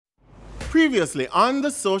Previously on The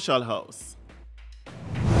Social House.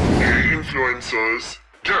 Hey influencers,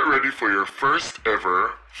 get ready for your first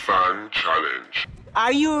ever fan challenge.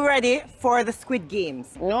 Are you ready for the Squid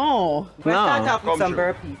Games? No. Let's start off with some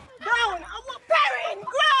burpees. Ground! I want parent!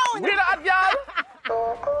 Ground! Get out, y'all!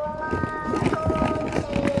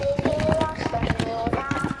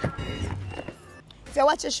 So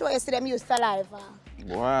watch the show yesterday, them use saliva.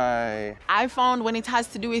 Why? I found when it has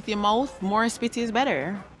to do with your mouth, more spit is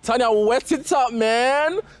better. Tanya, wet it up,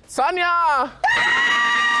 man. Tanya!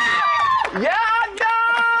 Yeah,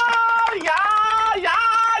 girl! Yeah!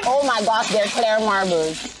 Oh my gosh, they're clear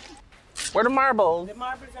marbles. Where the marbles? The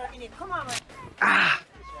marbles are in it. Come on, man.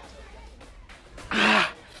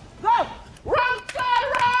 Go! Run,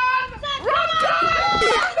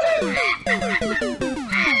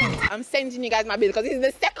 I'm sending you guys my bill because this is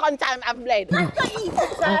the second time I've bled.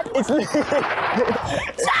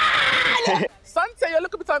 Sante, you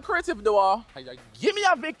look a bit uncreative though. Give me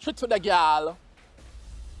a victory to the girl.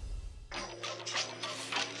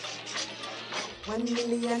 $1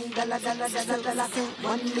 million,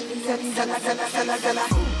 $1 million,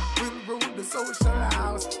 We'll rule the social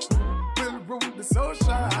house. We'll rule the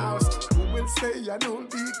social house. Who will stay and who'll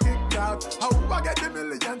be kicked out? How I get the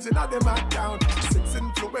millions in them account? 6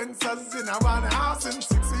 influencers in a one house. In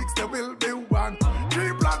 6 weeks there will be one.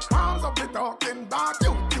 3 black crowns of the talking back.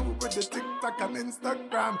 YouTube with the TikTok and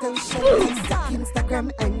Instagram.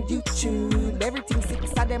 Instagram and YouTube. Everything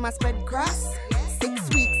 6 of them are spread grass. 6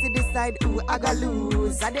 weeks to decide who I gotta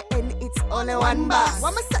lose. At the end, it's only one boss. Who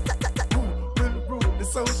will rule the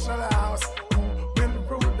social house? Who will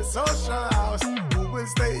rule the social house? Who will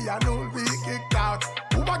stay and who'll be kicked out?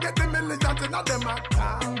 Who will get the millions in them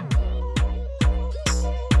account?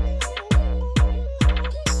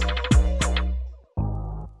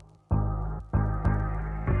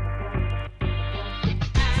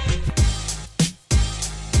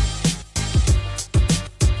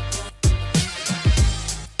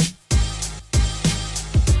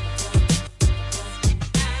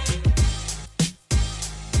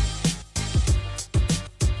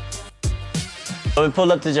 We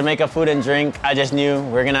pulled up to Jamaica Food and Drink. I just knew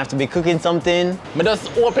we're gonna have to be cooking something. Me just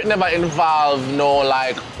hope it never involve no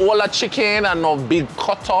like all a chicken and no big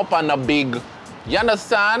cut up and a big, you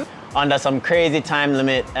understand? Under some crazy time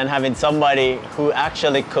limit and having somebody who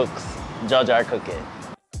actually cooks judge our cooking.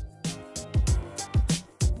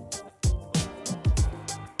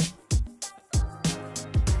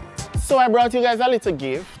 So I brought you guys a little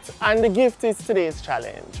gift, and the gift is today's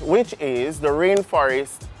challenge, which is the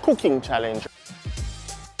Rainforest Cooking Challenge.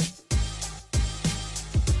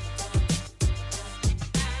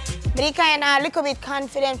 But kind of a little bit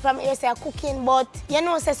confident from here say cooking, but you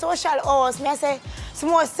know say social house, me I say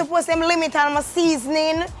suppose them limit on my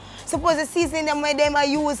seasoning. Suppose the seasoning them where them I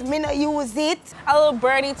use, me not use it. A little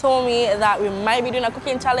birdie told me that we might be doing a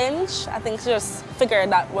cooking challenge. I think she just figured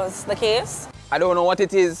that was the case. I don't know what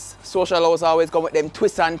it is. Social house always come with them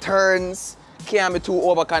twists and turns. Can't be too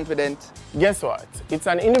overconfident. Guess what? It's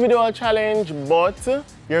an individual challenge, but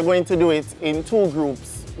you're going to do it in 2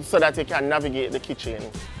 groups so that you can navigate the kitchen.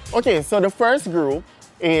 Okay, so the first group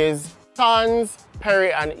is Tons,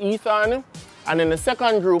 Perry, and Ethan. And then the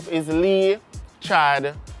second group is Lee,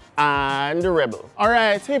 Chad, and the Rebel. All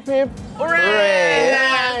right, hip hip. Hooray!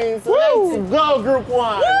 Nice. Let's go, group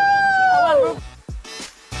 1. Woo!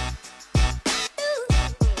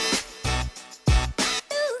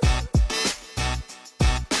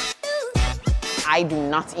 I do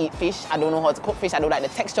not eat fish. I don't know how to cook fish. I don't like the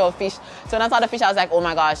texture of fish. So when I saw the fish, I was like, oh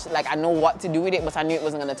my gosh, like I know what to do with it, but I knew it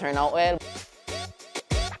wasn't gonna turn out well.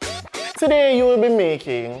 Today you will be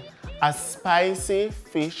making a spicy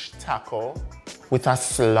fish taco with a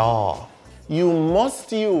slaw. You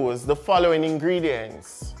must use the following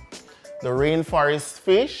ingredients: the rainforest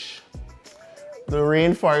fish, the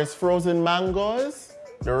rainforest frozen mangoes,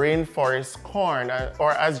 the rainforest corn,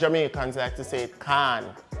 or as Jamaicans like to say, can,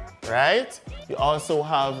 right? You also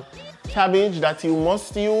have cabbage that you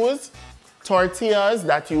must use, tortillas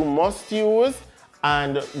that you must use,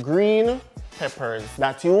 and green peppers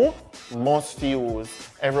that you must use.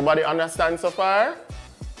 Everybody understand so far?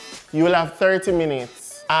 You will have 30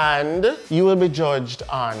 minutes and you will be judged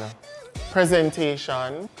on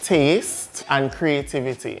presentation, taste, and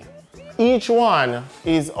creativity. Each one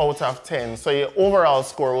is out of 10, so your overall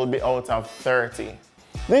score will be out of 30.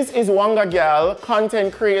 This is Wanga Gal,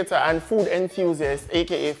 content creator and food enthusiast,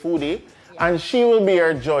 aka Foodie, and she will be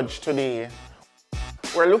your judge today.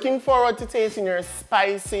 We're looking forward to tasting your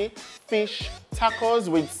spicy fish tacos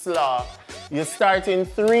with slaw. You start in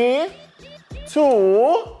 3, 2,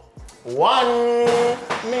 1.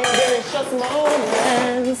 Make delicious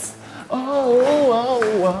moments. Oh.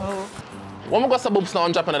 When we got some boobs now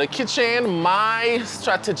and dropping in the kitchen, my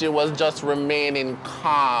strategy was just remaining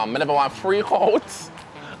calm. I never want to freak out.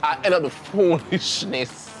 I end up with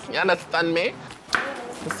foolishness. You understand me?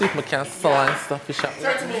 Let's see if we can saw and stuff fish up.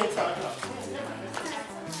 30 minutes.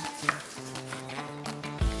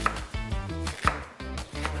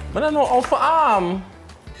 But I know how for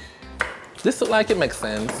this look like it makes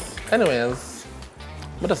sense. Anyways,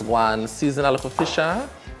 we just go and season a little fish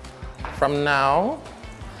from now.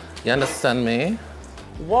 You understand me?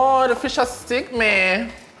 Whoa, the fish stick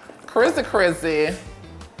me. Crazy, crazy.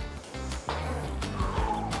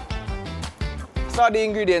 Saw the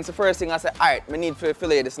ingredients, the first thing I said, all right, we need to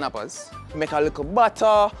fillet the snappers. Make a little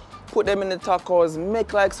butter, put them in the tacos,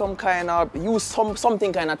 make like some kind of, use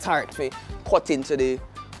something kind of tart to cut into the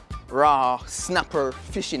raw snapper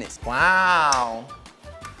fishiness. Wow.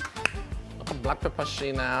 Look at black pepper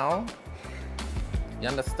she now. You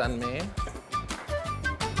understand me?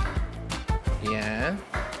 Yeah.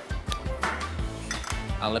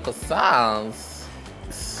 A little sauce.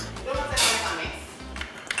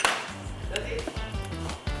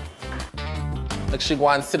 Like she go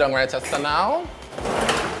and sit down right just now.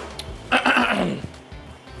 I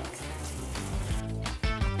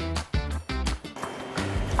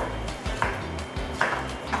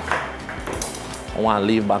want to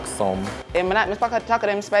leave back some. Hey, I like Miss Packer taco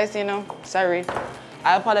them spicy, you know. Sorry.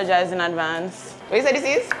 I apologize in advance. What you say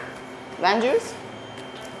this is? Lime juice?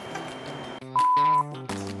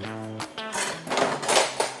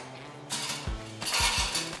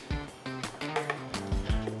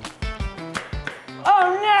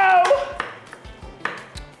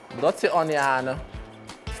 Dirty onion.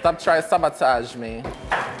 Stop trying to sabotage me.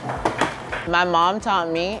 My mom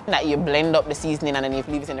taught me that you blend up the seasoning and then you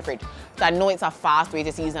leave it in the fridge. So I know it's a fast way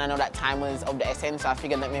to season. I know that time was of the essence, so I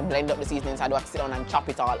figured let me blend up the seasoning so I don't have to sit down and chop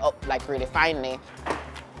it all up like really finely.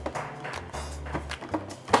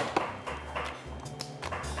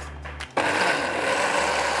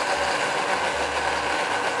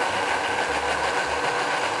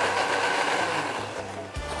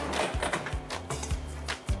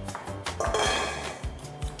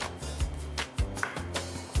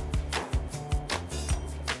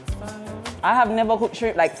 I have never cooked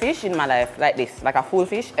shrimp like fish in my life, like this, like a full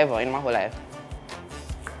fish ever in my whole life.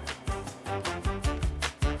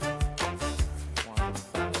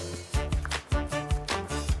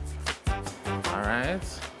 All right.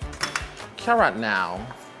 Carrot now.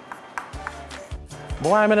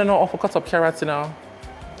 Boy, I don't know how to cut up carrots, you know.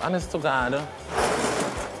 Honest to God.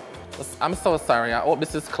 I'm so sorry. I hope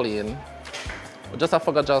this is clean. I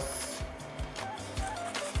forgot just.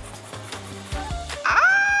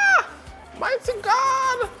 Mighty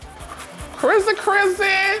God! Crazy,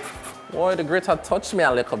 crazy! Boy, the grater touched me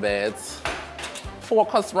a little bit.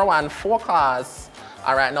 Focus, Rowan, focus.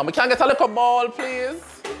 All right, now, we can get a little bowl,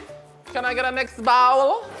 please? Can I get a next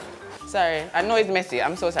bowl? Sorry, I know it's messy.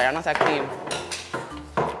 I'm so sorry, I'm not that clean.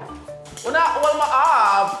 Well, not hold my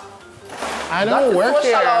up. I don't work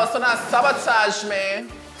here. So not sabotage me.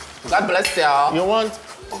 God bless you. You want,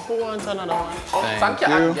 who wants another one? Oh, thank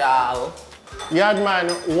you, girl. Yard man,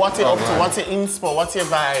 what you up to? What's your inspo? What's your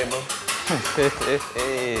vibe?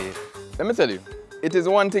 Let me tell you, it is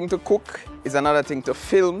one thing to cook, it's another thing to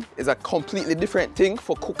film. It's a completely different thing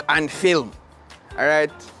for cook and film. All right?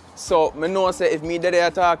 So, I know say if me did the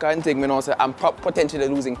attack and thing, I know say I'm potentially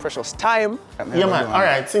losing precious time. Yeah, man. All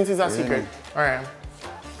right, since it's a secret. All right.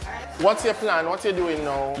 What's your plan? What you doing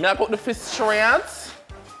now? Now I put the fish straight.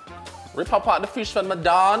 Rip apart the fish when I'm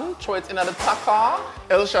done, throw it in the taco.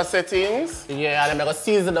 Elsha settings. Yeah, and then I go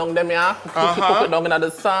season down them, yeah. Cook it down in the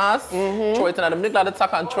sauce. Throw it in the middle of the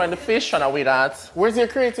taco and throw in the fish and away that. Where's your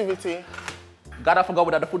creativity? Gotta forget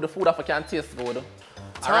without the food if I can't taste good.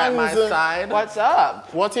 All right, my side. What's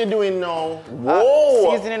up? What you doing now?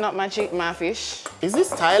 Whoa! Seasoning up my fish. Is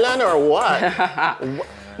this Thailand or what?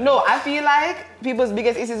 No, I feel like people's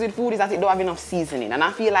biggest issues with food is that it don't have enough seasoning. And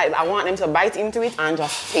I feel like I want them to bite into it and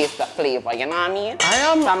just taste the flavor, you know what I mean?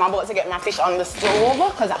 So I'm about to get my fish on the stove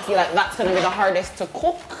because I feel like that's gonna be the hardest to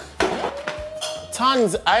cook.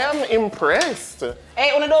 Tons, I am impressed.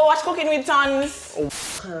 Hey, wanna don't watch Cooking with Tons?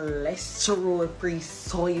 Cholesterol-free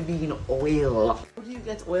soybean oil. Where do you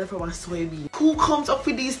get oil from a soybean? Who comes up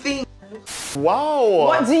with these things? Wow.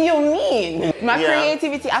 What do you mean? My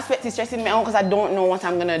creativity aspect is stressing me out because I don't know what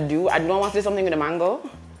I'm gonna do. I don't want to do something with the mango.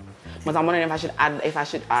 But I'm wondering if I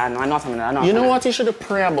should add, no, I know what I'm gonna do. You know what? You should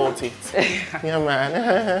pray about it. Yeah,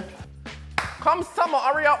 man. Come summer,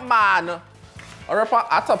 hurry up, man. Hurry up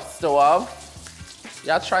at top stove.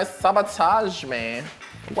 Y'all try sabotage me.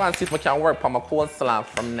 I'm going to see if we can work on my coleslaw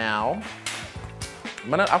from now.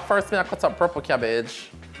 At first, I cut up purple cabbage.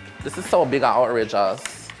 This is so big and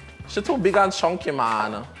outrageous. She too big and chunky,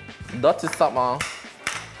 man. Dirty something.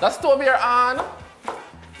 That stove here on.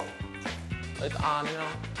 It's on, you know.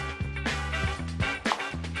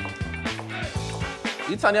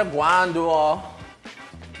 Each time you go and do,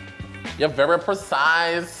 you're very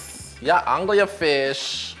precise. You angle your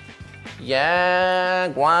fish. Yeah,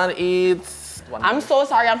 go and eat. I'm so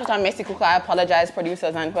sorry I'm such a messy cooker. I apologize,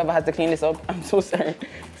 producers and whoever has to clean this up. I'm so sorry.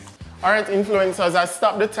 All right, influencers, I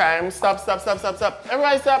stop the time. Stop.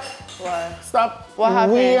 Everybody stop. What? Stop. What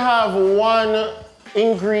happened? We have one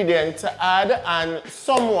ingredient to add and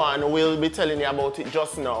someone will be telling you about it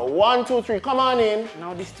just now. 1, 2, 3, come on in.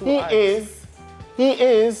 Now these two He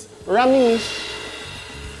is Ramesh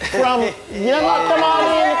from, come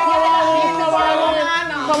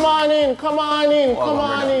on in.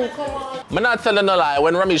 I'm not telling no lie.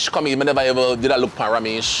 When Ramesh come in, I never ever did I look for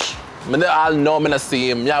Ramesh. I all know I see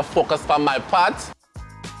him. I focus on my part.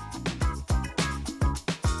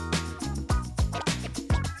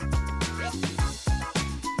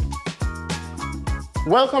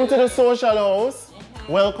 Welcome to the social house.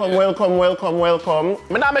 Welcome. I'm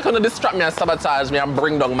not making to distract me and sabotage me and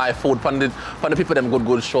bring down my food for the people them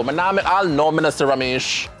good show. I'm not all know I see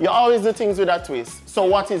Ramesh. You always do things with a twist. So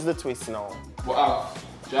what is the twist now?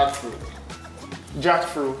 Jackfruit.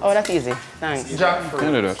 Jackfruit. Oh, that's easy. Thanks.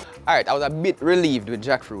 Jackfruit. All right, I was a bit relieved with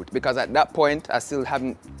jackfruit because at that point I still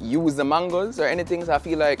haven't used the mangoes or anything, so I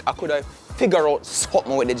feel like I could have figured out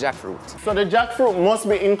something with the jackfruit. So the jackfruit must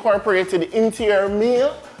be incorporated into your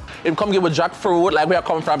meal? It come give with jackfruit, like we are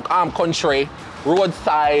coming from country,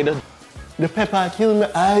 roadside. The pepper kill me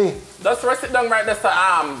eye. Just rest it down right there,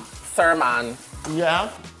 sir man.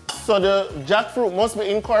 Yeah. So the jackfruit must be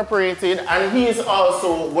incorporated and he is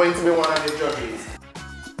also going to be one of the judges.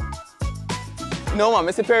 No man,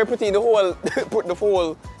 Mr. Perry put in the whole put the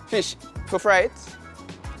whole fish for fry it.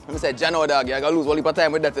 I said, Jano dog, you're gonna lose all your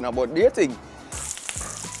time with that thing about the thing.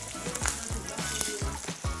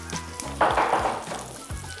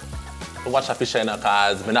 Watch a fish in a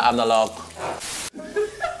cause, I don't have no luck.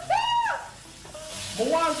 But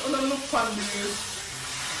once on the look for this,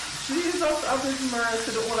 Jesus have his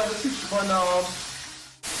mercy, the whole of the fish burn up.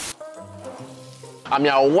 I'm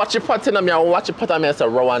here watch it pot in, I'm here watch it pot and I say,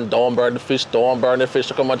 Rowan, don't burn the fish,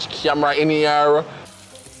 look how much camera in here.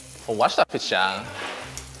 Oh, watch that fish, yeah.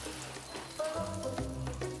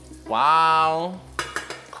 Wow.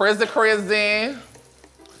 Crazy.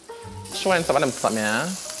 Showing some of them something, yeah.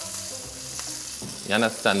 You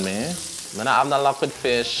understand me? I don't have no luck with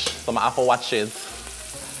fish, so I have to watch it.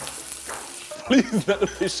 Please let the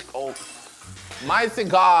fish go. Mighty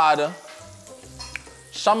God.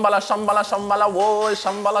 Shambhala, whoa,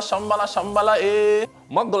 shambhala, eh.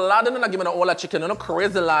 I'm glad I didn't give me all that chicken, no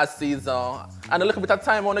crazy last season. And a little bit of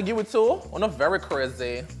time I want to give it to, I'm not very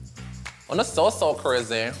crazy. I'm not so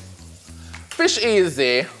crazy. Fish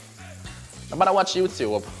easy. I better watch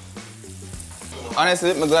YouTube.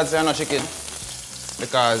 Honestly, I'm glad to say I'm not chicken.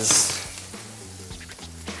 Because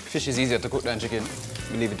fish is easier to cook than chicken,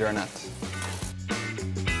 believe it or not.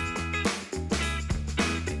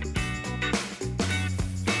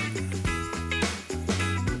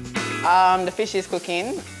 The fish is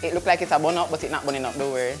cooking. It looks like it's a bun up, but it's not burning up,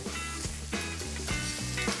 don't worry.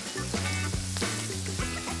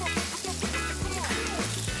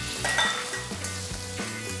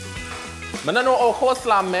 I don't know how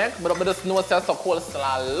coleslaw make, but I just know it's how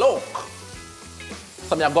coleslaw look.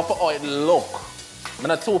 So I go for how it look. I'm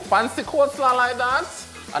not too fancy coleslaw like that,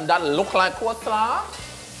 and that look like coleslaw.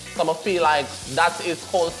 So I feel like that is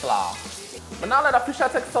coleslaw. But now that the fish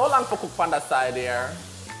take so long to cook on that side here.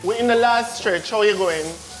 We're in the last stretch. How are you going?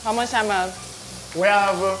 How much time have? We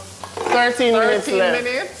have 13 minutes left. 13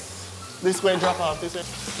 minutes? This way drop off, this way.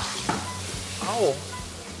 Oh.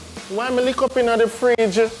 Why am I lick up in the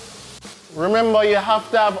fridge? Remember, you have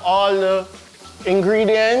to have all the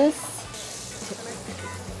ingredients.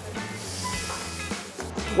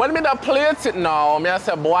 When me da plate it now, I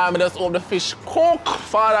say, boy, me just hope the fish cook.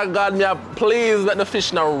 Father God, me please let the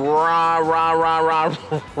fish now raw,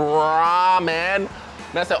 man.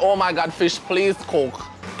 I say, oh my God, fish, please cook.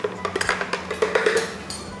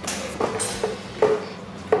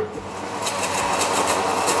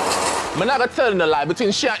 I'm not gonna tell you the lie.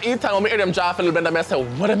 Between she and Ethan, when I hear them draw for the blender, I say,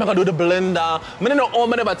 what am I gonna do with the blender? I don't know how I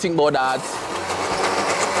never think about that.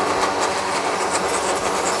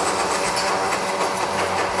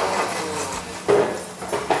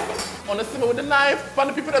 On the simmer with the knife, for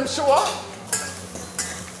the people them sure.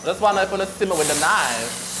 That's one knife on the simmer with the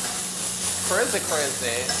knife. Crazy.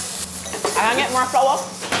 I can get more flour.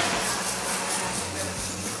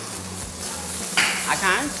 I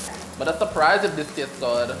can. But I'm surprised if this tastes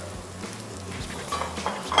good.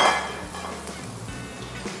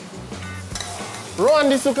 Ron,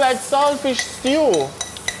 this look like saltfish stew.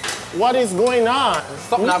 What is going on?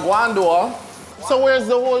 Something I go on do. So where's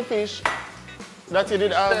the whole fish that you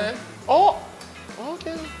did have? Oh,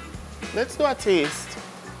 okay. Let's do a taste.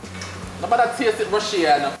 Nobody taste it,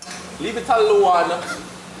 Rushcam. Leave it alone.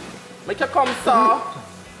 Make you come, sir.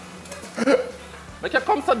 Make you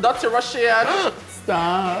come, so dirty, Rushcam.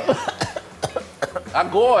 Stop. I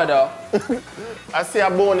good. I see a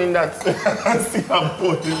bone in that. I see a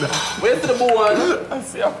bone in that. Where's the bone? I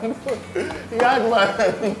see a bone. Yard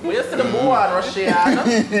man. Where's the bone,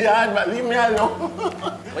 Rushcam? Yard man, leave me alone.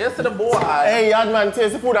 Where's the bone? Hey, yard man,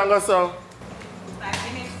 taste the food and go so.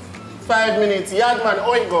 5 minutes. 5 minutes. Yard man,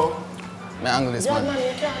 how it go? My angle is Yard man.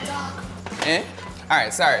 man, you can't talk. Eh?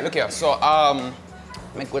 Alright, sorry, look here. So,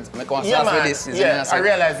 make one Yeah, start man. with this. Yeah, I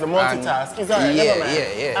realize the multitask. Is alright, yeah, never mind.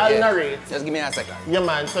 yeah. I'll narrate. Just give me a second. Yeah,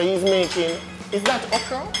 man, so he's making... Is that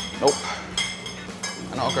okra? Nope.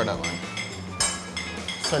 I don't okra that one.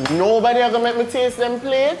 So nobody ever make me taste them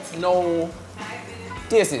plates? No.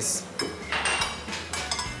 Taste this.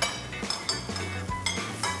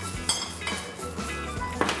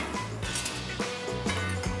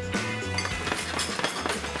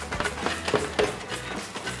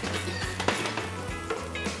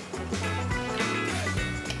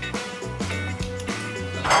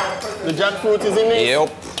 The jackfruit is in it? Yep.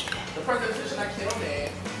 The presentation I came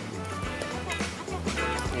made.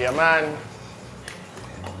 Yeah, man.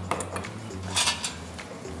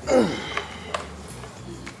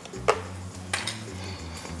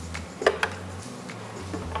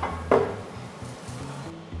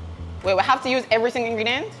 Wait, we have to use every single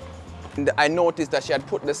ingredient? And I noticed that she had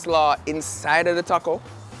put the slaw inside of the taco.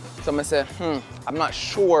 So I said, I'm not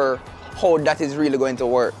sure how that is really going to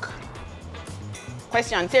work.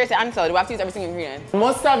 Question, seriously, answer. Do we have to use every single ingredient?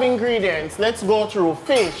 Must have ingredients. Let's go through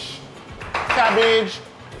fish, cabbage,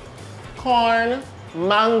 corn,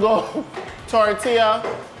 mango, tortilla,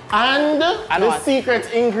 and the secret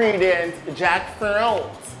ingredient, jackfruit.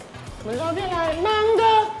 I love you like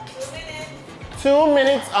mango. 2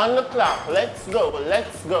 minutes on the clock. Let's go,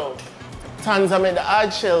 let's go. Tanza made the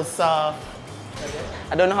hard shell soft.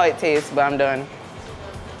 I don't know how it tastes, but I'm done.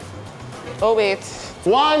 Oh, wait.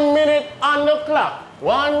 1 minute on the clock.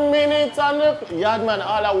 1 minute on the clock. Yardman,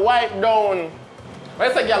 all a wipe down. Wait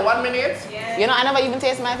a second, 1 minute? Yeah. You know, I never even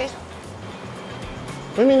taste my fish.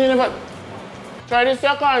 What do you mean you never? Try the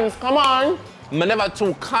seconds, come on. I'm never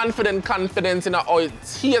too confident in how it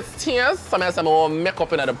tastes. So I say I will make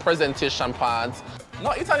up in the presentation part. No,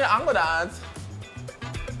 it's on your angle that.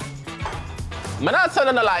 I'm not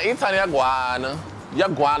telling you like it's on your guan. You're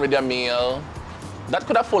guan with your meal. That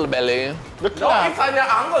could have full belly. No, it's on your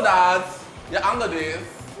angle that. Your angle this.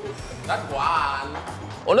 That guan.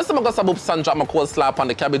 Unless I'm going to sabub and drop my cold slap on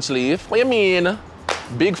the cabbage leaf. What you mean?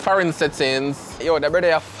 Big foreign settings. Yo, the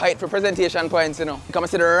brother fight for presentation points, you know. You come and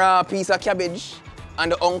see the raw piece of cabbage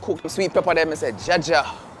and the uncooked sweet pepper there, I say, Jaja.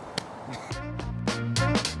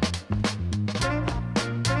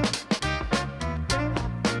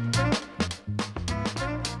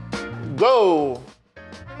 Go.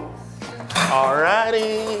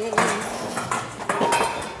 Alrighty.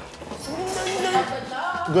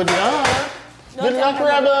 Good luck. Good luck,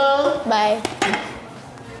 Rebel. Bye.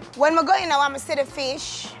 When I go in, I want to see the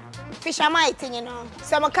fish. Fish are my thing, you know.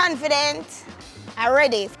 So I'm confident. I'm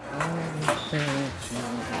ready.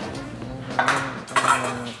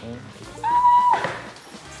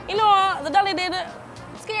 You know, the dolly did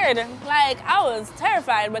scared. Like, I was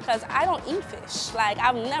terrified because I don't eat fish. Like,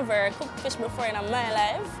 I've never cooked fish before in my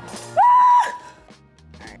life.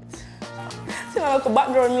 Alright. See my little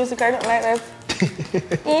background music, I don't like that.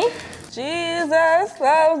 Jesus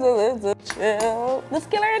loves a little chill. This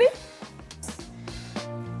kill already?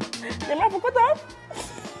 They might have cut off.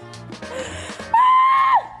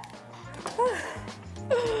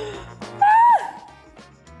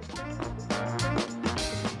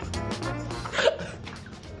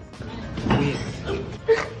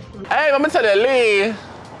 Hey, let me tell you,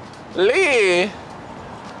 Lee,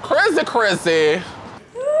 crazy.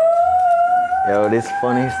 Yo, this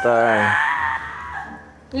funny story.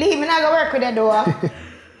 Lee, I'm not gonna work with that door.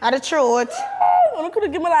 At the truth. You could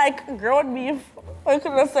have given me like ground beef. Or you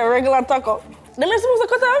could have said regular taco. Them are supposed to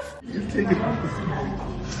cut off? You take it off.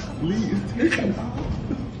 Please take it off.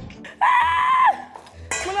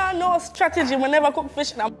 I don't know strategy. I never cook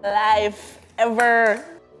fish in my life, ever.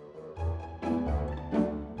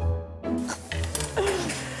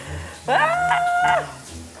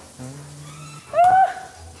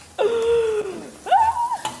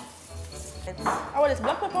 Oh, this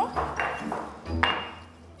black pepper?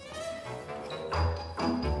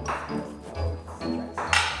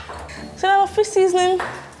 So now fish seasoning.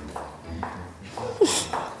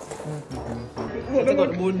 Take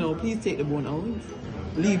out the bone now. Please take the bone out.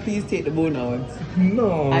 Lee, please take the bone out.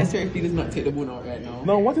 No. I swear if he does not take the bone out right now.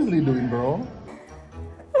 No, what is Lee doing, bro?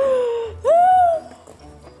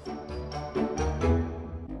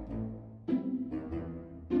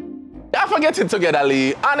 Y'all forget it together,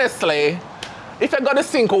 Lee. Honestly, if you got to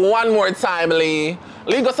sink one more time, Lee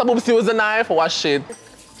got some boobs use the knife, wash it.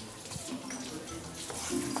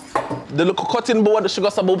 The little cutting board, the sugar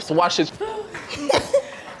some boobs, wash it.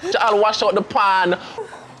 I'll wash out the pan.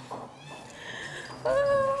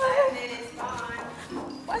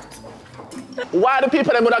 What? Why the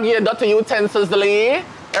people that gonna get dirty utensils, Lee?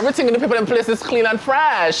 Everything in the people in place is clean and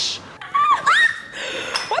fresh.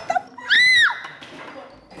 What the?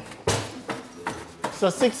 So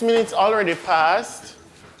 6 minutes already passed,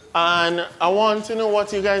 and I want to know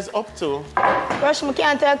what you guys up to. Rush, I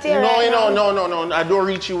can't talk to you right now. No, I don't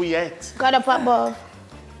reach you yet. Got up above.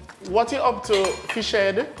 What you up to, fish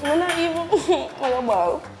head? I'm not even. Oh,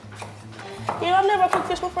 wow. You know, I've never cooked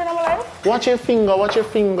fish before in my life. Watch your finger, watch your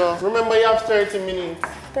finger. Remember, you have 30 minutes.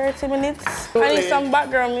 30 minutes. Okay. I need some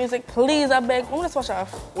background music, please. I beg. I'm gonna switch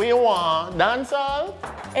off. What you want? Dancehall?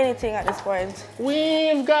 Anything at this point.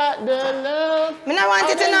 We've got the love. Me not want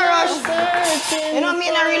it in a rush. You know me,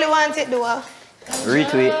 I really want it, though.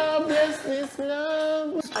 Retweet. Bless this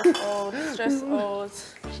love. Oh, stressed out.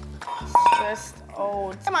 Stressed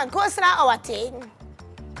out. Come on, coleslaw our thing.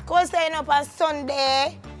 Coleslaw, you know, on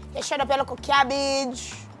Sunday, you shut up your little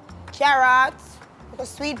cabbage, carrots, little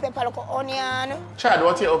sweet pepper, little onion. Chad,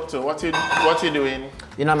 what you up to? What you doing?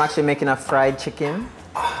 You know, I'm actually making a fried chicken.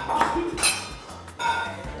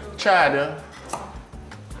 Chad.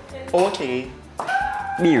 Okay.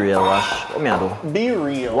 Be real, Rush. What me I do? Be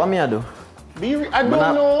real. What me I do? Be real. I don't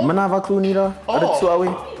know. I don't have a clue neither. Oh. I do two away.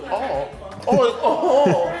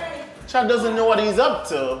 Oh. Chad doesn't know what he's up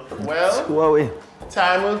to. Well, Two away.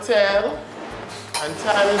 time will tell. And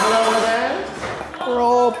time is longer.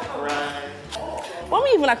 Rope. Right. What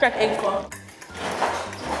me even a crack egg for?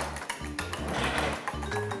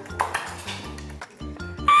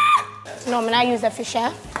 No, I'm not use the fish,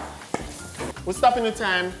 eh? We're stopping the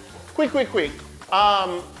time. Quick.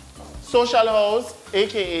 Social house,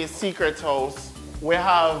 aka secret house. We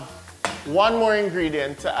have one more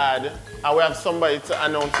ingredient to add, and we have somebody to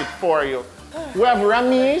announce it for you. We have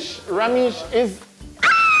Ramesh. Ramesh is.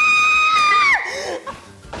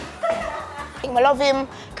 I love him,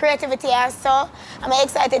 creativity and so. I'm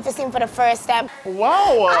excited to see him for the first time.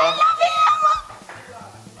 Wow! I love him!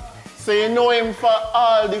 So you know him for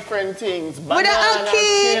all different things. Banana,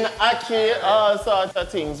 skin, ackee, all sorts of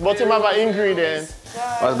things. But him have an ingredient.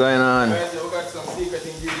 What's going on? Guys, we got some secret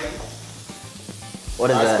ingredient. What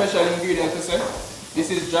is that? Special ingredient, you say? This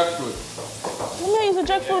is jackfruit. What am I using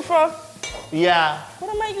jackfruit for? Yeah.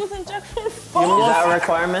 What am I using jackfruit for? Is that a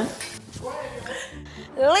requirement?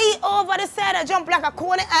 Lee over the side, I jump like a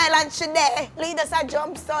Coney Island today. Lee does a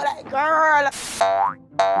jump so like, girl.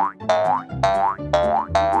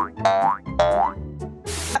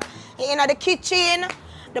 You know the kitchen,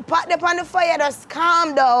 the pot up on the fire, just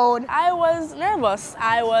calm down. I was nervous.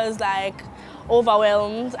 I was like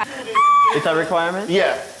overwhelmed. It's a requirement?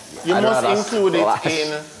 Yeah. You must include it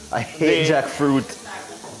in. I hate jackfruit.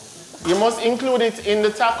 You must include it in the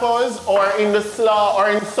tacos or in the slaw or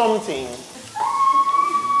in something.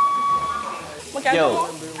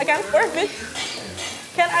 I can't forfeit.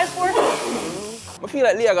 Can I forfeit? I feel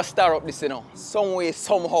like Leah got star up this, you know, some way,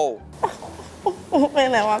 somehow. I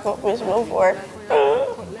never cooked fish before.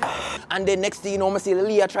 And then next thing you know, I see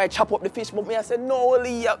Leah try to chop up the fish, but me I said, no,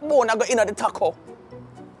 Leah, bone I got in the taco.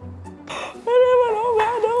 I never know,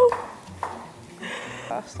 man.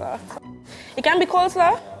 It can be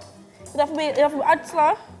coleslaw. You have to be add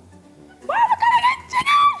slaw. Why am I gonna get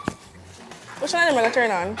chicken? Which one am I gonna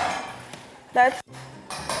turn on? That.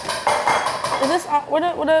 Is this with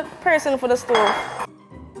a person for the stove?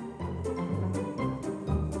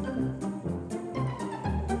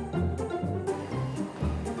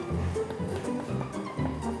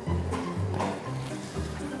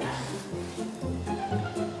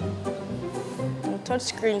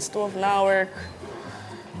 Touchscreen stove now work.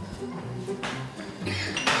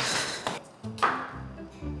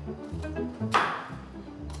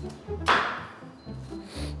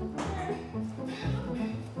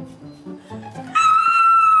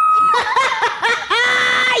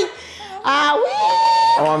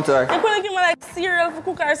 Oh, I'm sorry. You couldn't give me like cereal for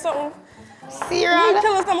cook or something. Cereal? You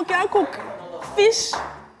tell us someone can cook fish. I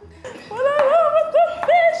don't know, cook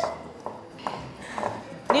fish.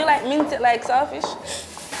 Do you like mint it like sawfish?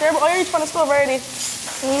 Oh, you reach for the stove already.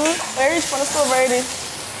 Oh, you reach for the stove already.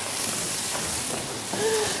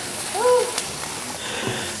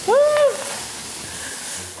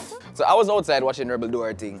 So I was outside watching Rebel do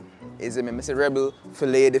her thing. Is it me? Mr. Rebel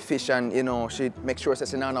fillet the fish and you know she make sure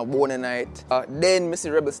she's on a bone night. Then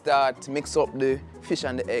Mr. Rebel start mix up the fish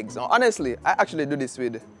and the eggs. Now honestly, I actually do this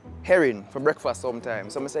with herring for breakfast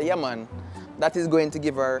sometimes. So I say, yeah man, that is going to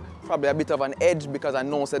give her probably a bit of an edge because I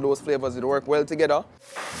know that those flavors will work well together.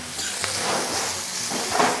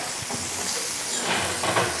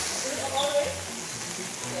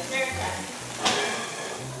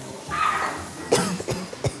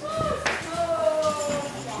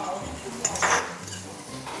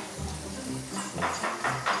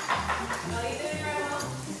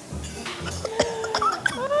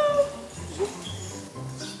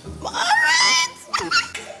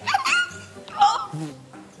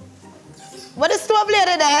 What is stove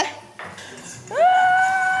lady there?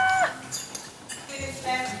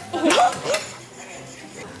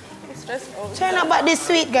 Turn up about this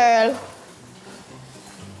sweet girl.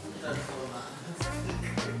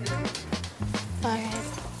 Alright.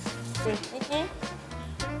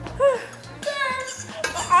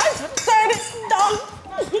 I turned it down.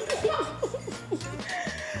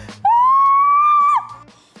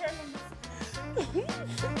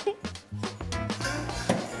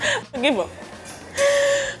 Give up.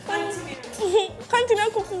 Continue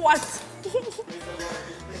to cook what?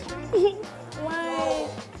 Why?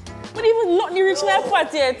 But even not the original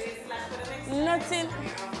pot yet. Nothing.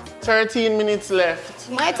 13 minutes left.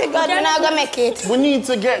 Mighty God, we're not gonna make it. We need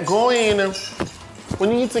to get going. We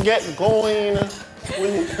need to get going.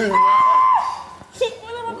 We need to...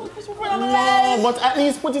 No, but at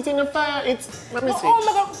least put it in the fire. It's, let me see. Oh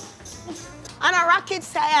my God. On a rocket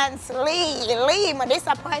science, Lee, I'm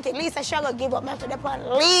disappointed. Lisa Sugar give up after the point.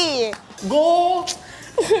 Lee. Go.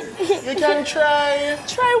 You can try.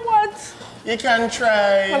 Try what? You can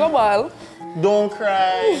try. Have a ball. Don't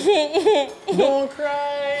cry. Don't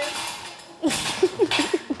cry.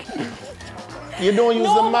 You don't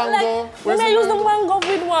use the mango? Like, when I use the mango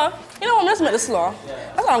with what? You know what, I'm just make it slow.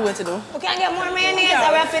 That's what I'm going to do. We can get more mayonnaise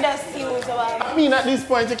or we feed us use or I mean, at this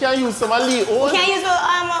point, you can use some olive oil. We can use the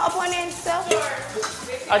opponent stuff.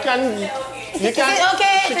 I can. You can. Is it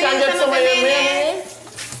okay you to can use get some of your mayonnaise.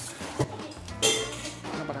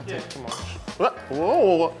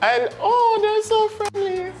 Whoa! Oh, they're so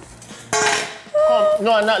friendly. Come.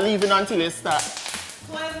 No, I'm not leaving until they start.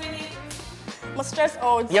 12 minutes. I'm stressed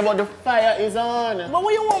out. Yeah, but the fire is on. But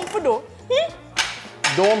what you want to do?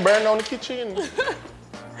 Don't burn down the kitchen.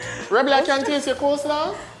 Rebel, I can taste your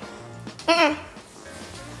coleslaw?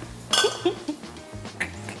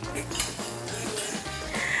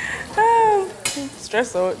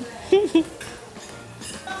 Stress out. You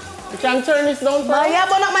can turn this down for Yeah,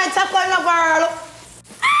 but not my taco, no girl.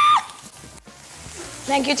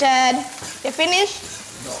 Thank you, Chad. You finished?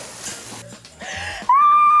 No.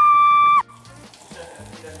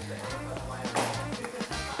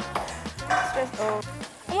 Stress out.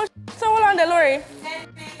 How much so long there, Lori?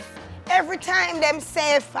 Every time them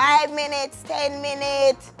say 5 minutes, 10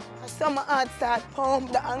 minutes, some heart start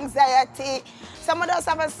pump, the anxiety. Some of us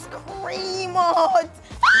have a scream out.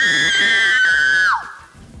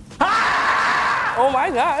 Oh my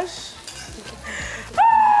gosh.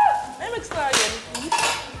 Let me start again.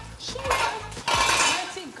 Jesus,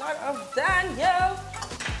 mighty God of Daniel.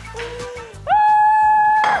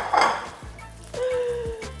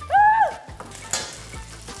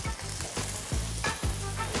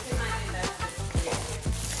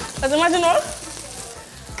 Let's imagine what?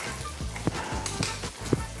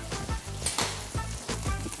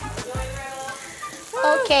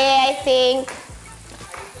 Okay, I think.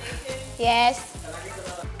 Yes.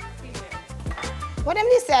 What am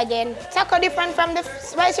this again? Taco different from the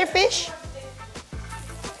spicy fish?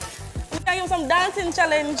 I'm gonna give some dancing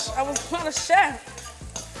challenge. I was not a chef.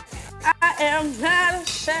 I am not a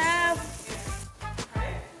chef.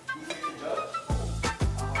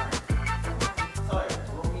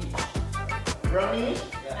 Ramesh?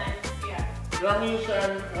 Yeah. Ramesh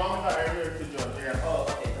and one guy are here to judge. Yeah. Oh,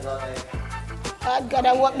 okay. Oh God,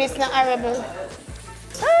 I hope this not horrible.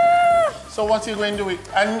 So what are you going to do with?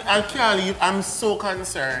 And I can't leave. I'm so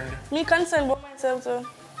concerned. Me concerned about myself too.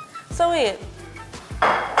 So wait.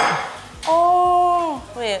 Oh,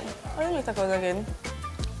 wait. How do you make tacos again?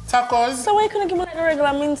 Tacos? So why couldn't give me like the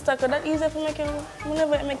regular minced taco? That easy for making.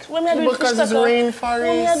 Whenever I make. When I do because fish it's taco. rainforest.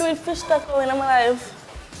 When I do fish taco when I'm alive.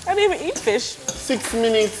 I don't even eat fish. 6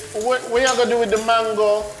 minutes. What are you going to do with the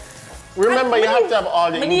mango? Remember, you have to have all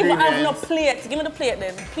the ingredients. I have no plate. Give me the plate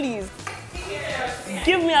then, please.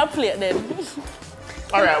 Give me a plate then.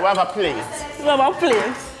 All right, we have a plate. We have a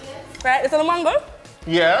plate. Right, it's on the mango?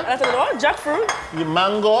 Yeah. And I said, what? Jackfruit? The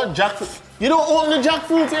mango, jackfruit. You don't own the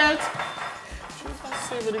jackfruit yet?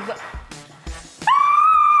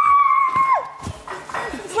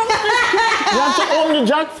 You have to own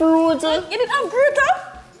the jackfruit. You didn't have grater?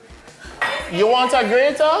 You want a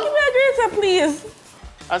grater? Give me a grater, please.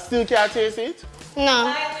 I still can't taste it?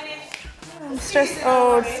 No. I'm stressed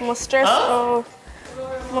out. I'm stressed out.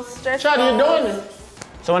 I'm stressed out. Chad, you done?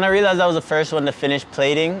 So when I realized I was the first one to finish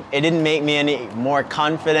plating, it didn't make me any more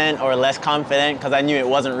confident or less confident because I knew it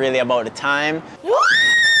wasn't really about the time.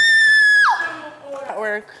 At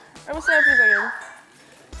work. I will say a few seconds.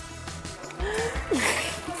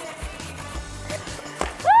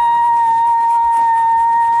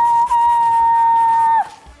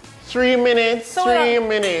 3 minutes, So, 3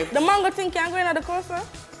 minutes. The mango thing can't go in at the coaster?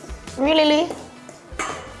 Really?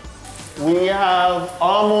 We have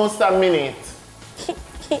almost a minute.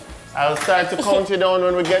 I'll start to count you down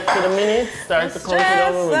when we get to the minute. Start to count you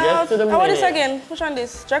down when we get to the minute. How about this again? Which one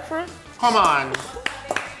this? Jackfruit? Come on.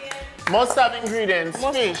 Must have ingredients.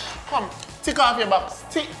 Fish. Come. Tick off your box.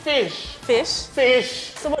 Fish. Fish?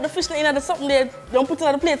 Fish. So what the fish in the something they don't put it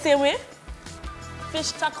on the plate same way?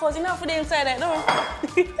 Fish tacos, enough for the inside that, no?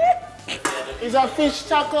 It's a fish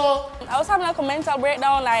taco. I was having like a mental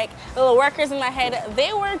breakdown, like little workers in my head,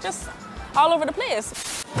 they were just all over the place.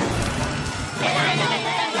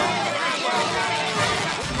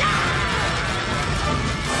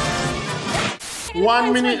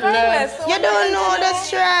 1 minute left. You don't know, let's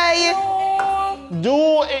try.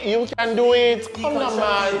 Do it, you can do it. Come on,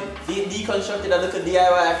 man. They deconstructed a little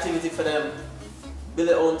DIY activity for them. Build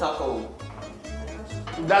their own taco.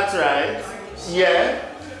 That's right. Yeah.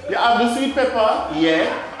 You have the sweet pepper.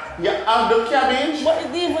 Yeah. You have the cabbage. But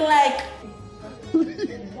it's even like...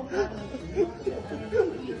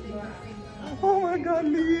 Oh my God,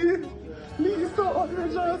 Lee. Lee is so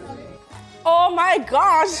outrageous. Oh my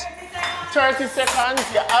gosh. 30 seconds.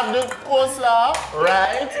 You have the coleslaw,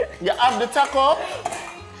 right? You have the taco.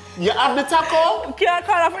 You have the taco. Can I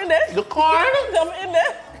call up in there? The corn. In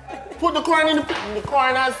there. Put the corn in the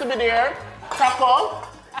corn has to be there. Taco.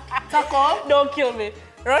 Taco. Don't kill me.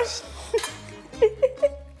 Rush.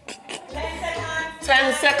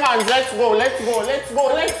 10 seconds. Let's go. Let's go. Let's go.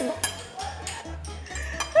 Let's go.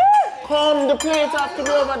 Come, the plate have to be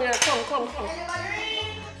over there. Come, come, come.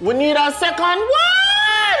 We need a second one.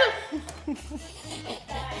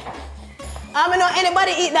 I don't know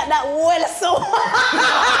anybody eat that well so.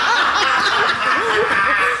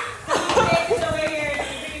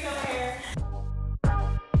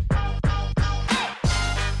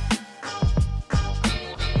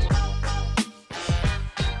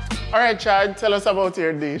 All right, Chad, tell us about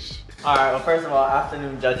your dish. All right, well, first of all,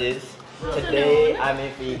 afternoon judges. Today, I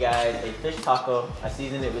made for you guys a fish taco. I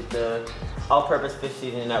seasoned it with the all-purpose fish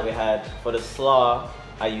seasoning that we had. For the slaw,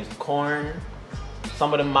 I used corn,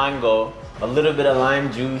 some of the mango, a little bit of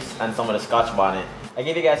lime juice, and some of the scotch bonnet. I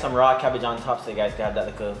gave you guys some raw cabbage on top so you guys can have that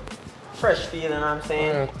like a fresh feel, you know what I'm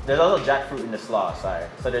saying? There's also jackfruit in the slaw, sorry.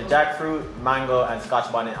 So there's jackfruit, mango, and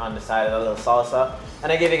scotch bonnet on the side of a little salsa.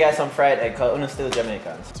 And I gave you guys some fried egg, because we're still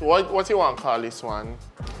Jamaicans. So what you want to call this one?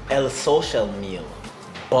 El Social Meal.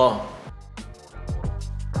 Bomb.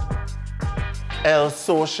 El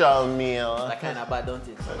Social Meal. That kind of bad, don't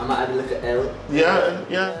it? I'm gonna add a little L.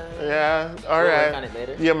 Yeah. All right. Work on it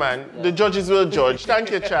later. Yeah, man. Yeah. The judges will judge. Thank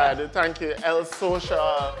you, Chad. Thank you. El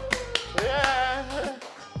Social. Yeah.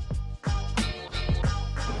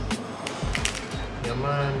 Yeah,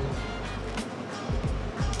 man.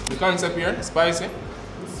 The concept here, spicy.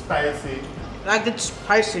 Spicy. Like it's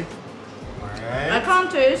spicy. Alright. I can't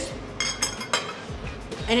taste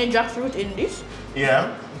any jackfruit in this.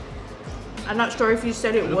 Yeah. I'm not sure if you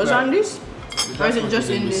said it was on this, or is it just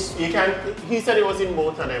in this? You can. He said it was in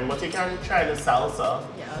both of them, but you can try the salsa.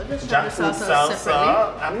 Yeah, I'll just try the Jackfruit salsa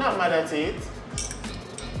separately. I'm not mad at it.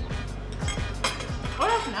 Oh,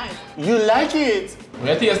 that's nice. You like it? When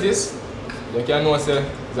you taste this, you can know say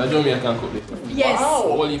it's a Jamaican cook this. Yes. Wow.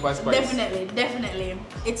 Whole heap of spice. Definitely.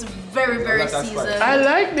 It's very, very That's seasoned. I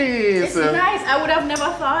like this. It's nice. I would have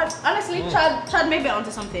never thought. Honestly, Chad may be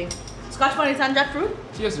onto something. Scotch bonnet and jackfruit.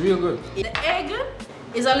 Tastes real good. The egg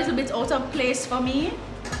is a little bit out of place for me.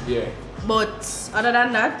 Yeah. But other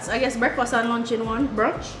than that, I guess breakfast and lunch in one.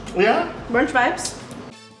 Brunch. Yeah? Brunch vibes.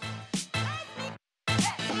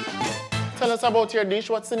 Tell us about your dish.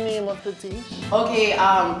 What's the name of the dish? Okay,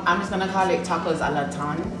 I'm just gonna call it tacos a la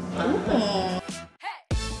ton.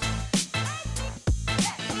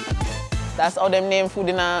 That's how them name food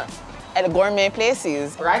in at the gourmet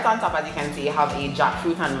places. Right on top, as you can see, you have a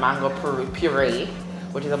jackfruit and mango puree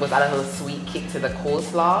which is supposed to add a little sweet kick to the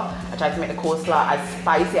coleslaw. I tried to make the coleslaw as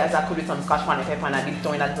spicy as I could with some scotch bonnet pepper, and I did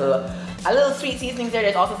throw in a little sweet seasonings there.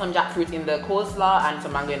 There's also some jackfruit in the coleslaw and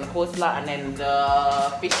some mango in the coleslaw, and then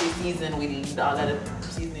the fish is seasoned with all of the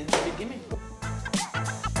seasonings you did give me.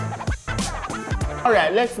 All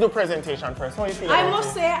right, let's do presentation first. How you feel? I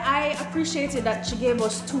must say I appreciated that she gave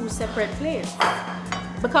us 2 separate plates.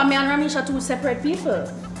 Because me and Ramesh are 2 separate people.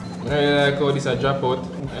 I like how this a drop out.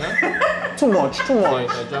 Too much. Yeah,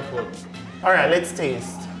 it's a drop out. All right, let's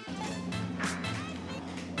taste.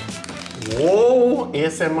 Whoa,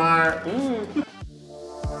 ASMR.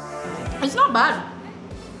 It's not bad.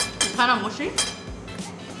 It's kind of mushy,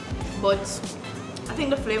 but I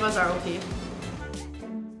think the flavors are okay.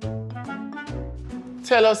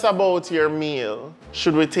 Tell us about your meal.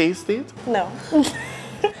 Should we taste it? No.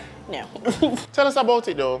 No. Tell us about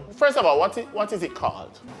it though. First of all, what is it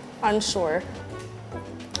called? Unsure.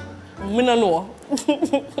 Me no know.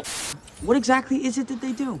 What exactly is it that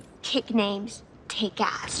they do? Kick names, take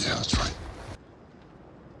ass. Yeah, that's right.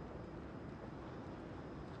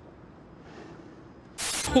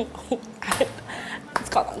 It's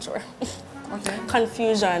called unsure. Okay.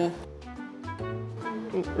 Confusion.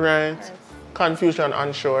 Right. Confusion,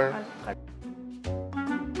 unsure.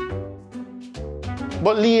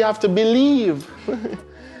 But Lee, you have to believe.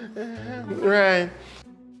 Right.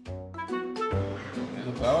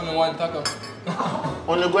 I only want taco.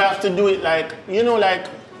 Only go have to do it like, you know, like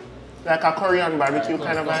a Korean barbecue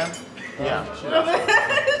kind of vibe. Yeah.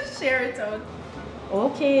 Share it out.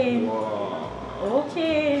 Okay.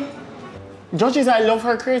 Okay. Judges, I love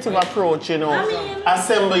her creative approach, you know. I mean,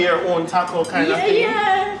 assemble your own taco kind of thing.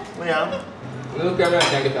 Yeah. Yeah. Look at me, I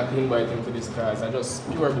can't get a clean bite into this cause I just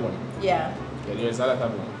pure bone. Yeah. Yeah, there's a lot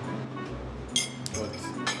of bone. But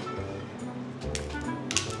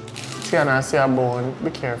Tiana, I see a bone.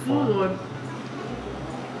 Be careful. Good.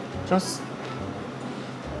 Just.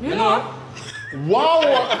 You know? Wow!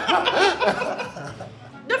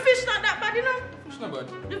 The fish not that bad, you know? Fish not bad.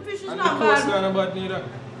 The fish is and not the bad. coleslaw not bad neither.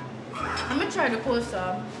 I'm gonna try the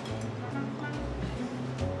coleslaw.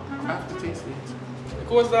 I have to taste it. The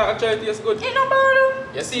coleslaw actually tastes good. Ain't no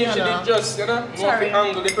bad. You see, if she did just, you know, more Sorry. to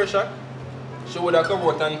angle the pressure, she would have come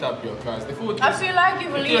out on top you, because the food I feel like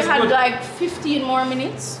if Lee had like 15 more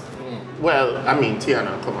minutes. Well, I mean,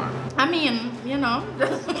 Tiana, come on. I mean, you know.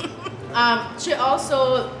 She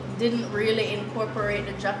also didn't really incorporate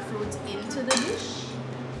the jackfruit into the dish.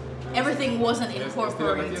 Everything wasn't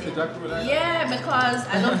incorporated. Yeah, because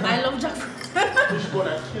I love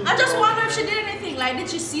jackfruit. I just wonder if she did anything. Like, did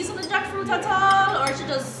she season the jackfruit at all, or she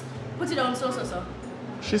just put it on so?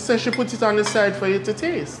 She said she put it on the side for you to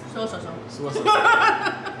taste. So.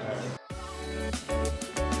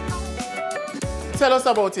 Tell us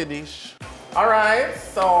about your dish. All right,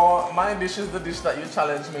 so my dish is the dish that you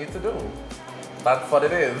challenged me to do. That's what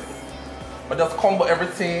it is. I just combo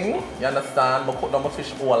everything, you understand? I cut down my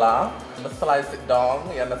fish ola, I slice it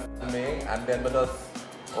down, you understand me? And then I just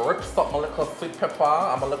rip up my little sweet pepper,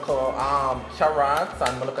 and my little carrots,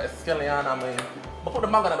 and my little scallion, and I put the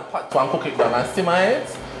mango in the pot and cook it down and simmer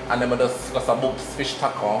it. And then I just a boobs fish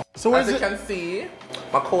taco. So as you can see,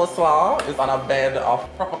 my coleslaw is on a bed of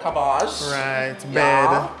proper cabbage. Right,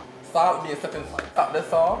 bed. Salt being set inside. Top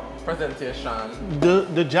this off. Presentation.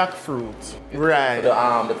 The jackfruit. Right.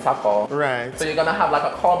 The taco. Right. So you're gonna have like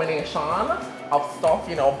a combination of stuff,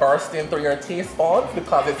 you know, bursting through your taste buds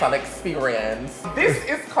because it's an experience. This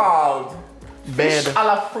is called bed fish a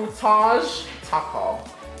la fruitage taco.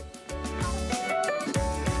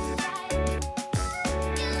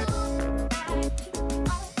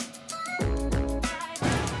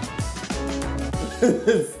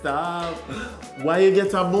 Stop. Why you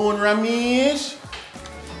get a bone, Ramesh?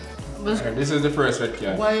 Right, this is the first red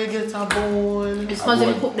can. Why you get a bone? It's because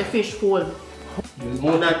they cook the fish whole.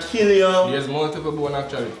 Bone that kill you. There's multiple bone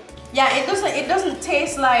actually. Yeah, it doesn't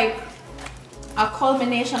taste like a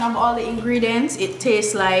culmination of all the ingredients. It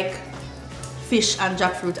tastes like fish and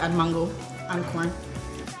jackfruit and mango and corn.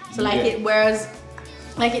 So like it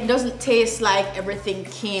doesn't taste like everything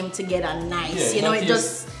came together nice. Yeah, you know, it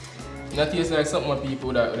just that tastes like something with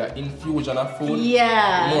people that infusion of food.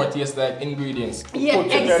 Yeah. More tastes like ingredients. Yeah,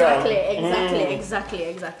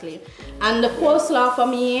 exactly. And the coleslaw for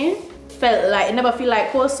me felt like, it never felt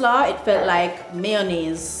like coleslaw, it felt like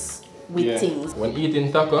mayonnaise with things. When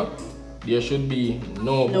eating taco, there should be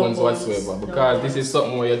no bones whatsoever because this is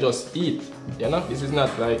something where you just eat. You know, this is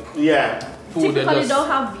not like food. Typically, you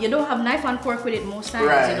don't have knife and fork with it most times.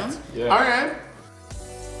 Right. You know. Yeah. All right.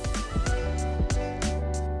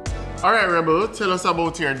 All right, Rebel, tell us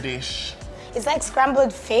about your dish. It's like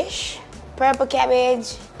scrambled fish, purple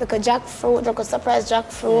cabbage, look at jackfruit, look at surprise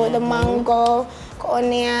jackfruit, the mango,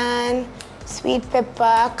 onion, sweet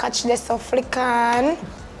pepper, catch this so flicken,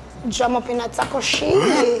 drum up in a taco sheet.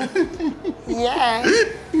 Yeah.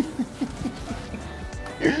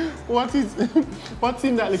 What's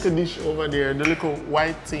in that little dish over there? The little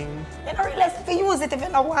white thing? You don't really have to use it if you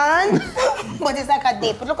don't want. But it's like a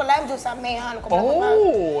dip. Look at lime juice and mayo.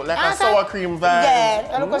 Oh, like a sour cream vibe.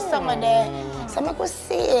 Yeah, look at some of there. So I could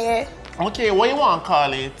see. Okay, what you want to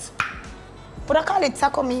call it? But I call it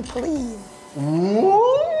taco me, please.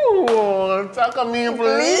 Ooh, taco me,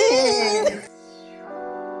 please.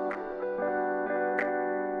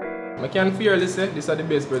 I can fearly say this is the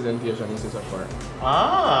best presentation this is so far.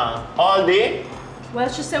 Ah, all day? Well,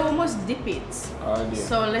 she said we must dip it. All day.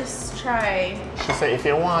 So let's try. She said if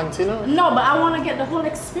you want, you know? No, but I want to get the whole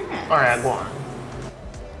experience. All right, go on.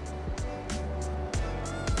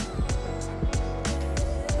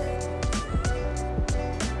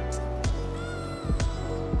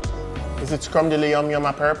 Is it scrum de yum yum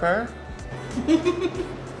a purple?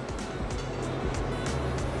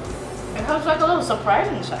 It has like a little surprise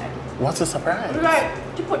inside. What's the surprise? Like,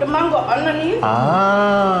 you put the mango underneath.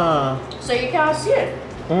 Ah. So you can't see it.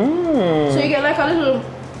 So you get like a little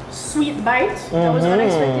sweet bite. That was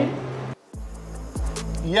unexpected.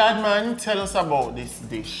 Yardman, tell us about this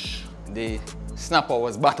dish. The snapper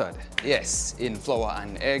was buttered, yes, in flour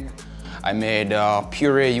and egg. I made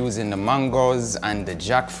puree using the mangoes and the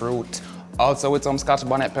jackfruit, also with some scotch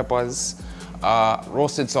bonnet peppers.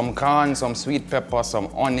 Roasted some corn, some sweet pepper,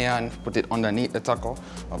 some onion, put it underneath the taco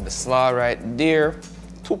of the slaw right there.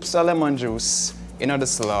 Toops of lemon juice in the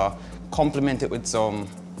slaw, complement it with some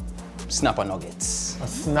snapper nuggets. A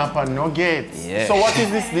snapper nugget? Yeah. So what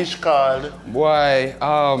is this dish called? Boy,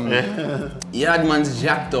 Yardman's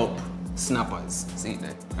jacked up snappers. See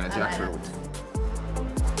that? Jackfruit.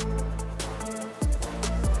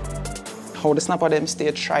 How the snapper them stay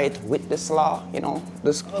tried with the slaw, you know,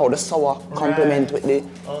 this how the sour complement with the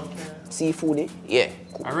seafood. Yeah.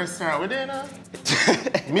 Cool. A restaurant with it now?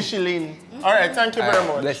 Michelin. All right, thank you very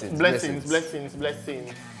much. Blessings.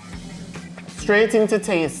 Straight into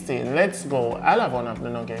tasting. Let's go. I'll have one of the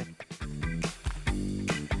nuggets.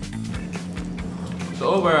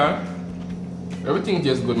 So overall, everything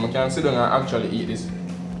tastes good. I can sit down and actually eat this.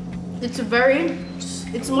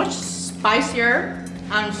 It's much spicier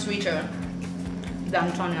and sweeter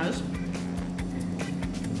than Tanya's.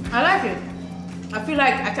 I like it. I feel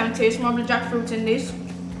like I can taste more of the jackfruit in this.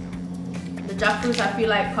 The jackfruit I feel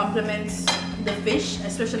like complements the fish,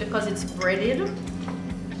 especially because it's breaded.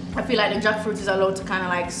 I feel like the jackfruit is allowed to kind of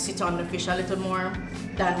like sit on the fish a little more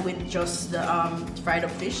than with just the fried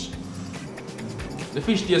up fish. The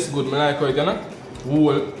fish tastes good. I like how it, you know?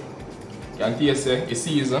 Whole. You can taste it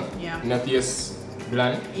seasoned. Yeah. You can taste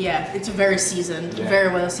bland. Yeah, it's very seasoned, very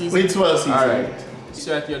well seasoned. It's well seasoned. All right. This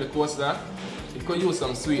right here, the coaster, it could use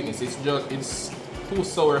some sweetness. It's too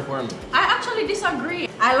sour for me. I actually disagree.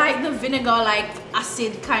 I like the vinegar, like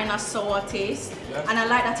acid kind of sour taste. Yeah. And I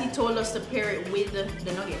like that he told us to pair it with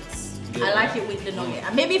the nuggets. Yeah. I like it with the nugget.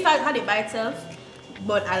 And maybe if I had it by itself,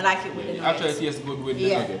 but I like it with the nuggets. Actually, it tastes good with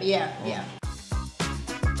the nugget. Yeah.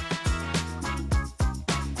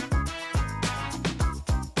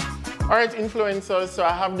 All right, influencers, so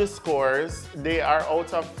I have the scores. They are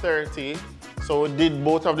out of 30. So we did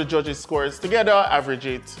both of the judges' scores together, average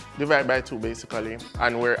it, divide by 2 basically,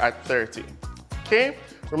 and we're at 30. Okay?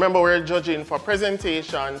 Remember, we're judging for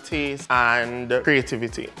presentation, taste, and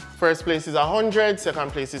creativity. First place is 100,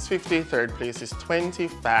 second place is 50, third place is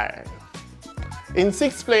 25. In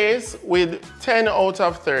 6th place, with 10 out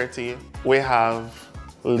of 30, we have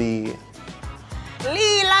Lee.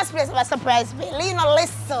 Lee, last place was surprise me. Lee no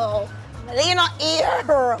listen. Lee no ear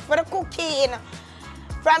for the cooking.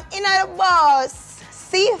 From inner the boss,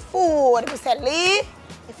 seafood. We said, Lee,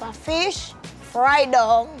 if a fish, fry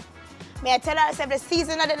down. May I tell her, the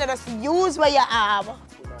season that they just use what you have.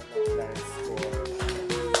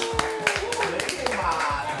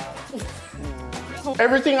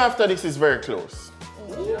 Everything after this is very close.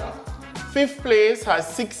 5th place has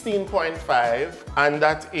 16.5, and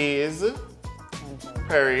that is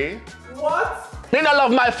Perry. What? Me not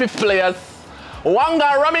love my 5th players.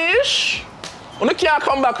 Wanga Ramesh. You can't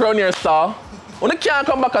come back around here, sir. You can't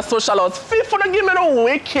come back as social house. 5th, you give me the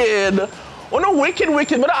wicked. You know wicked, me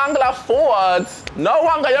the angle forward. No,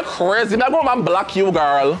 Wanga, you're crazy. Me go and block you,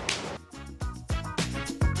 girl.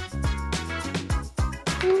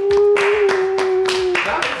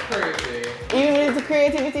 That's crazy. Even with the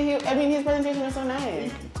creativity, his presentation was so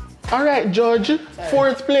nice. All right, Judge.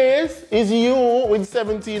 4th place is you with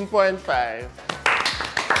 17.5.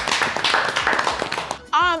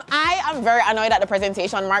 I I'm very annoyed at the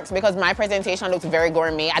presentation marks because my presentation looks very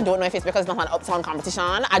gourmet. I don't know if it's because it's not an uptown competition.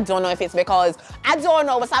 I don't know if it's because, I don't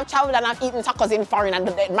know, but I've traveled and I've eaten tacos in foreign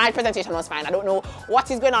and my presentation was fine. I don't know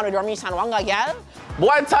what is going on with your Mishan Wanga, girl.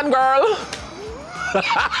 Boy, tan girl.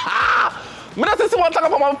 I don't see one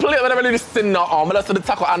taco on my plate when I really sing now. I don't see the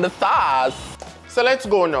taco and the sauce. So let's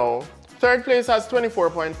go now. Third place has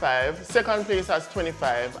 24.5, second place has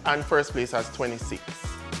 25, and first place has 26.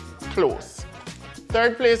 Close.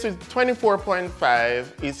 Third place with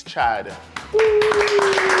 24.5 is Chad.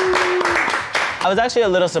 I was actually a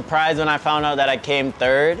little surprised when I found out that I came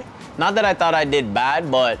third. Not that I thought I did bad,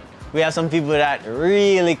 but we have some people that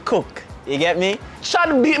really cook. You get me?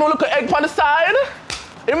 Chad beat me with a little egg on the side.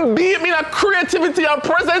 Him beat me in a creativity and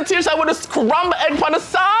presentation with a scrambled egg on the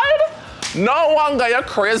side. No Wanga, you're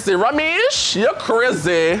crazy. Ramesh, you're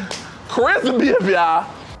crazy. Crazy behavior.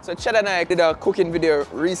 So Chad and I did a cooking video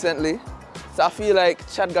recently. So I feel like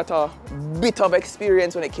Chad got a bit of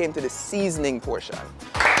experience when it came to the seasoning portion.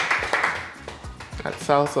 That's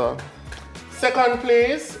salsa. Second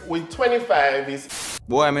place with 25 is...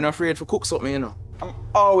 Boy, I'm not afraid to cook something, you know. I'm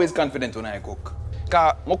always confident when I cook.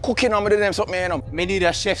 Cause I'm cooking on them something, you know. Me need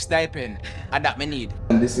a chef stipend, and that me need.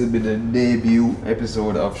 And this will be the debut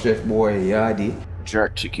episode of Chef Boy Yardi.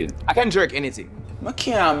 Jerk chicken. I can jerk anything. I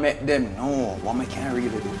can't make them know what I can't really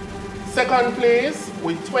do. Second place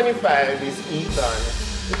with 25 is Ethan.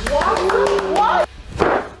 What?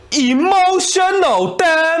 Emotional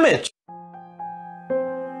damage.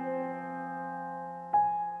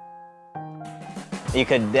 You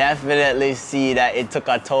could definitely see that it took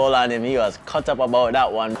a toll on him. He was cut up about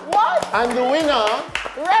that one. What? And the winner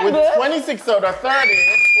with 26 out of 30.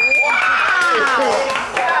 Wow!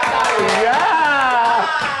 Yeah!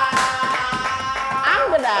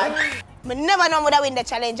 I'm gonna. I never know would I win the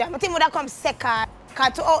challenge. I think would I come second.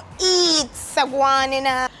 Cause to all eat Sagwan in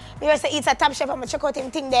a. We say it's a top chef. I'm check out him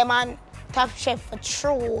thing there, man. Top chef for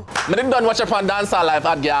true. I didn't watch up on Dancer Live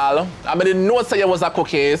at girl. I didn't know say you was a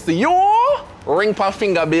cookie. So you ring per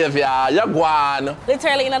finger behavior. You go on.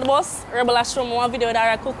 Literally in the bus, Rebel has shown me one video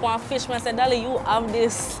that I cook one fish. I said, Dolly, you have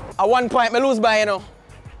this. At one point, I lose by, you know.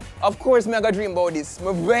 Of course, I got dream about this.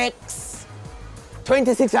 My Rex,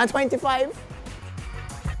 26 and 25.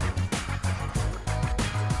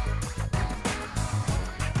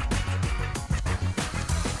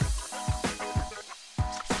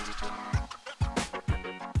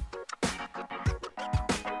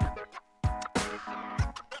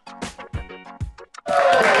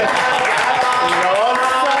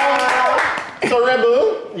 So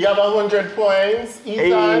Rebel, you have 100 points.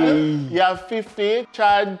 Ethan, you have 50.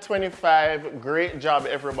 Chad, 25. Great job,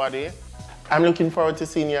 everybody. I'm looking forward to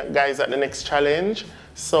seeing you guys at the next challenge.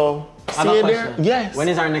 So, see you there. Yes. When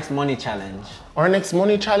is our next money challenge? Our next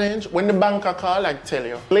money challenge, when the banker call, I tell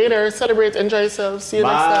you. Later, celebrate, enjoy yourself. See you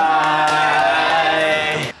next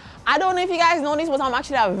time. I don't know if you guys know this, but I'm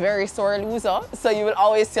actually a very sore loser. So you will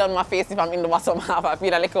always see on my face if I'm in the bottom half. I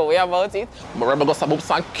feel a little way about it. But Rebel goes to and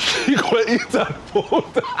kick where eat that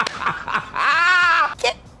food.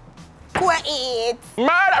 Who eat?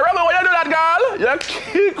 Man, Rebel, when you do that, girl, you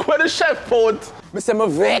kick where the chef food. I say my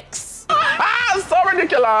Vex. So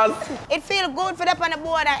ridiculous. It feels good for them on the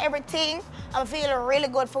board and everything. I feel really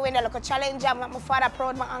good for winning like a challenge. I'm my father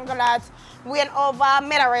proud, my uncle that win over,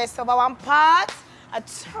 made a race over one part. I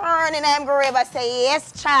turn in I'm grave, I say,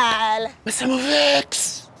 yes, child. I say, my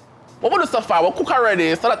Vex. What about the stuff? We'll cook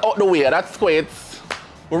already, so that's out the way, that's quit.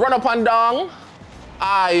 We run up and down.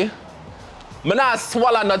 Me not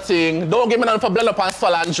swallow nothing. Don't give me nothing for blend up and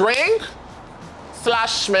swallow and drink.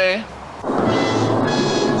 Slash me.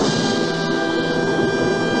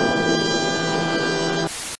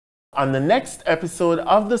 On the next episode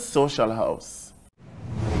of The Social House.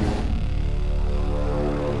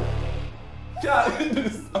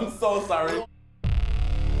 I'm so sorry.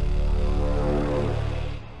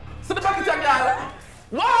 Sit the bucket, girl.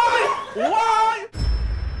 Why? Why?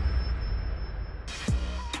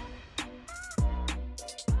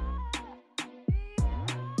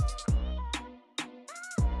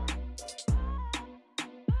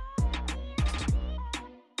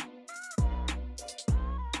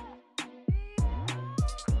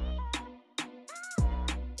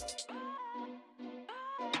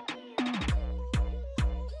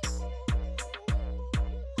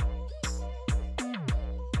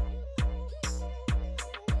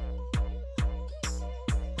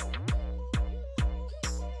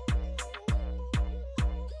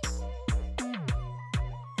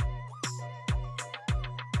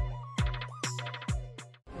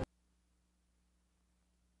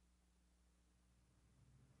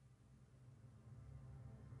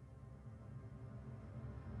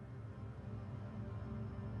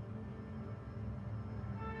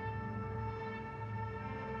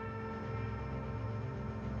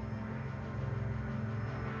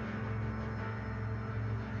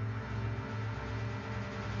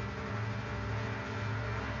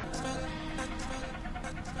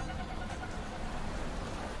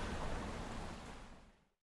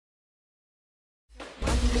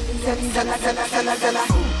 Who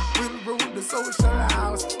will rule the social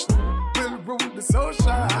house? Who will rule the social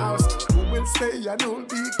house? Who will stay and who'll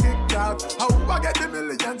be kicked out? How I get the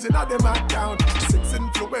millions in them account? 6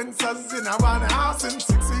 influencers in a one house. In 6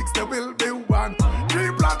 weeks there will be one.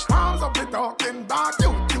 3 platforms of the talking about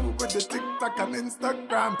YouTube with the TikTok and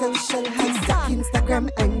Instagram. Social TikTok, Instagram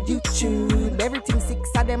and YouTube. Everything 6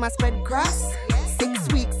 of them are spread cross.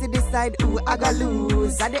 6 weeks to decide who I gotta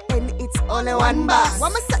lose. At the end it's only one boss.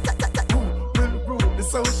 Who will rule the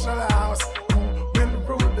social house? Who will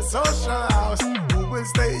rule the social house? Who will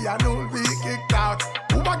stay and who'll be kicked out?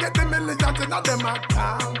 Who will get the millions in them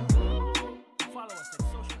account?